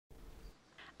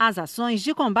As ações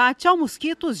de combate ao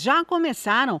mosquito já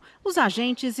começaram. Os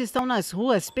agentes estão nas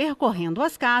ruas percorrendo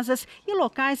as casas e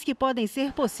locais que podem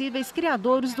ser possíveis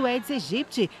criadouros do Aedes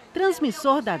aegypti,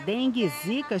 transmissor da dengue,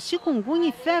 zika, chikungunya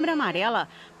e febre amarela.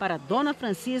 Para Dona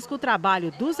Francisca, o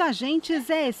trabalho dos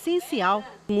agentes é essencial.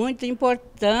 Muito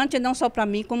importante, não só para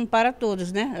mim, como para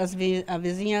todos, né? A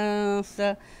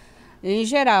vizinhança, em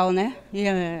geral, né? E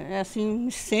é assim,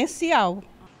 essencial.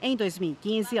 Em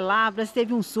 2015, Lavras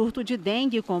teve um surto de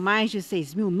dengue com mais de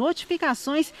 6.000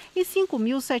 notificações e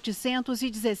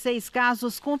 5.716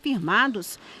 casos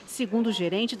confirmados. Segundo o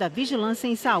gerente da Vigilância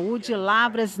em Saúde,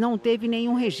 Lavras não teve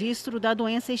nenhum registro da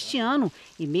doença este ano.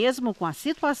 E mesmo com a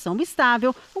situação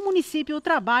estável, o município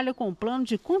trabalha com um plano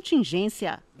de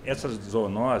contingência. Essas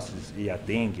zoonoses e a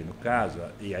dengue, no caso,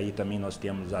 e aí também nós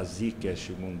temos a zika e a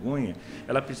chikungunya,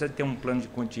 ela precisa ter um plano de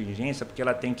contingência porque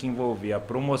ela tem que envolver a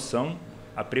promoção,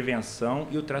 a prevenção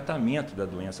e o tratamento da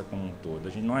doença como um todo.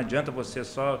 Não adianta você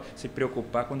só se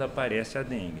preocupar quando aparece a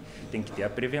dengue. Tem que ter a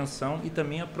prevenção e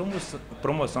também a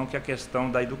promoção, que é a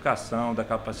questão da educação, das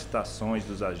capacitações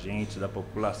dos agentes, da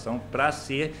população, para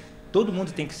ser... Todo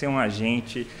mundo tem que ser um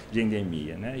agente de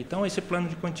endemia, né? Então, esse plano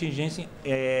de contingência,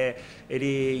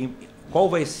 qual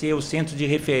vai ser o centro de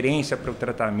referência para o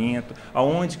tratamento,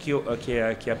 aonde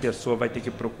que a pessoa vai ter que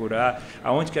procurar,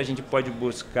 aonde que a gente pode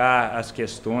buscar as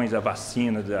questões, a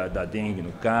vacina da dengue,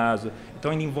 no caso.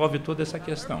 Então, ele envolve toda essa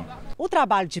questão. O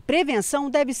trabalho de prevenção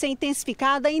deve ser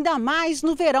intensificado ainda mais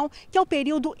no verão, que é o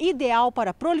período ideal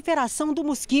para a proliferação do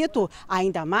mosquito.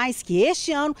 Ainda mais que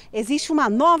este ano existe uma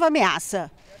nova ameaça.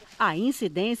 A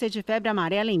incidência de febre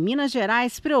amarela em Minas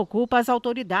Gerais preocupa as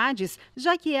autoridades,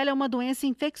 já que ela é uma doença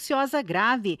infecciosa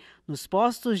grave. Nos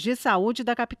postos de saúde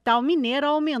da capital mineira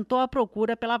aumentou a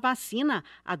procura pela vacina.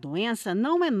 A doença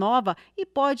não é nova e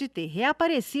pode ter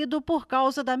reaparecido por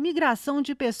causa da migração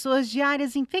de pessoas de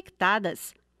áreas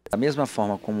infectadas. Da mesma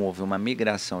forma como houve uma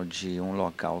migração de um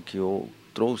local que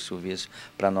trouxe o vírus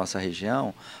para a nossa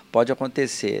região, pode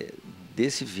acontecer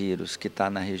desse vírus que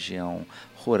está na região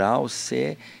rural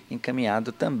ser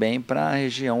encaminhado também para a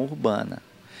região urbana.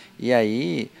 E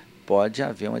aí pode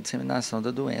haver uma disseminação da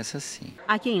doença, sim.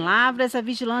 Aqui em Lavras, a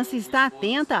vigilância está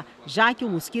atenta, já que o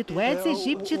mosquito Aedes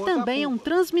aegypti também é um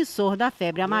transmissor da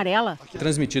febre amarela.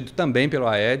 Transmitido também pelo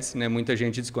Aedes, né? Muita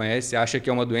gente desconhece, acha que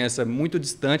é uma doença muito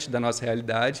distante da nossa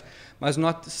realidade, mas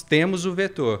nós temos o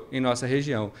vetor em nossa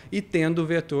região. E tendo o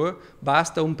vetor,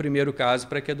 basta um primeiro caso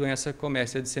para que a doença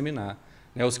comece a disseminar.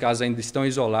 Os casos ainda estão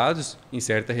isolados em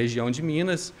certa região de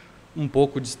Minas, um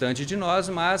pouco distante de nós,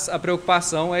 mas a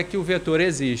preocupação é que o vetor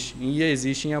existe, e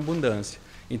existe em abundância.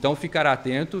 Então, ficar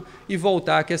atento e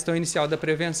voltar à questão inicial da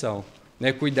prevenção.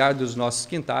 Cuidar dos nossos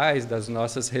quintais, das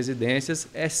nossas residências,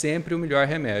 é sempre o melhor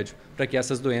remédio para que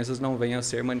essas doenças não venham a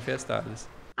ser manifestadas.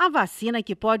 A vacina,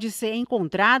 que pode ser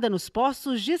encontrada nos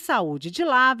postos de saúde de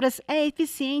Lavras, é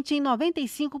eficiente em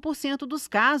 95% dos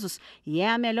casos e é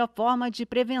a melhor forma de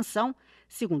prevenção.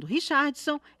 Segundo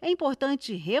Richardson, é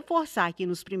importante reforçar que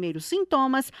nos primeiros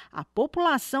sintomas, a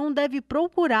população deve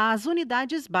procurar as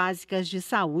unidades básicas de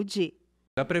saúde.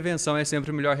 A prevenção é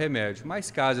sempre o melhor remédio, mas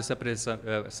caso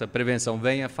essa prevenção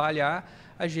venha a falhar,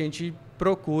 a gente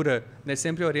procura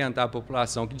sempre orientar a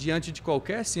população que diante de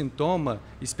qualquer sintoma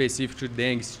específico de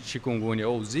dengue, chikungunya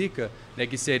ou zika,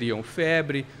 que seriam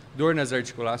febre, dor nas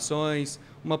articulações,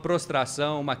 uma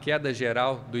prostração, uma queda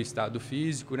geral do estado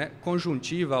físico,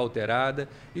 conjuntiva alterada,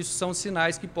 isso são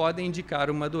sinais que podem indicar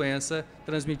uma doença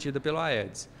transmitida pelo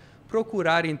Aedes.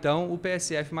 Procurar então o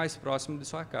PSF mais próximo de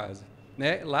sua casa.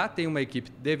 Lá tem uma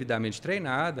equipe devidamente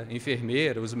treinada,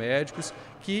 enfermeira, os médicos,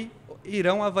 que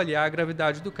irão avaliar a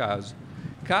gravidade do caso.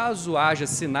 Caso haja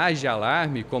sinais de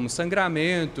alarme, como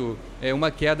sangramento,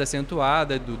 uma queda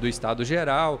acentuada do estado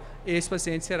geral, esse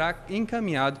paciente será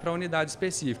encaminhado para unidades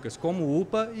específicas, como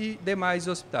UPA e demais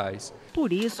hospitais.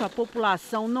 Por isso, a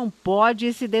população não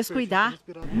pode se descuidar.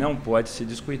 Não pode se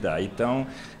descuidar. Então,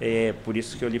 é por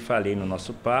isso que eu lhe falei no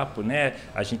nosso papo,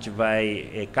 a gente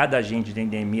vai, cada agente de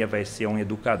endemia vai ser um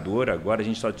educador. Agora a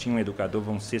gente só tinha um educador,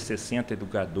 vão ser 60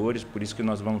 educadores, por isso que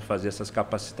nós vamos fazer essas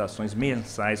capacitações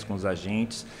mensais com os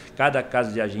agentes. Cada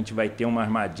casa de agente vai ter uma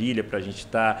armadilha para a gente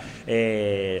estar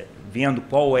vendo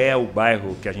qual é o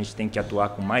bairro que a gente tem que atuar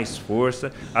com mais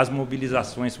força. As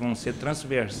mobilizações vão ser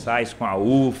transversais com a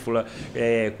UFLA,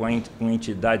 com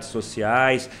entidades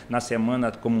sociais, na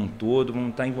semana como um todo,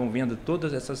 vamos estar envolvendo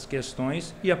todas essas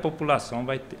questões e a população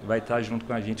vai estar junto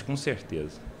com a gente, com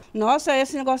certeza. Nossa,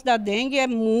 esse negócio da dengue é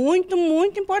muito,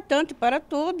 muito importante para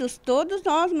todos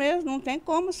nós mesmos, não tem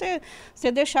como ser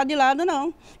deixado de lado,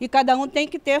 não. E cada um tem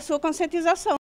que ter a sua conscientização.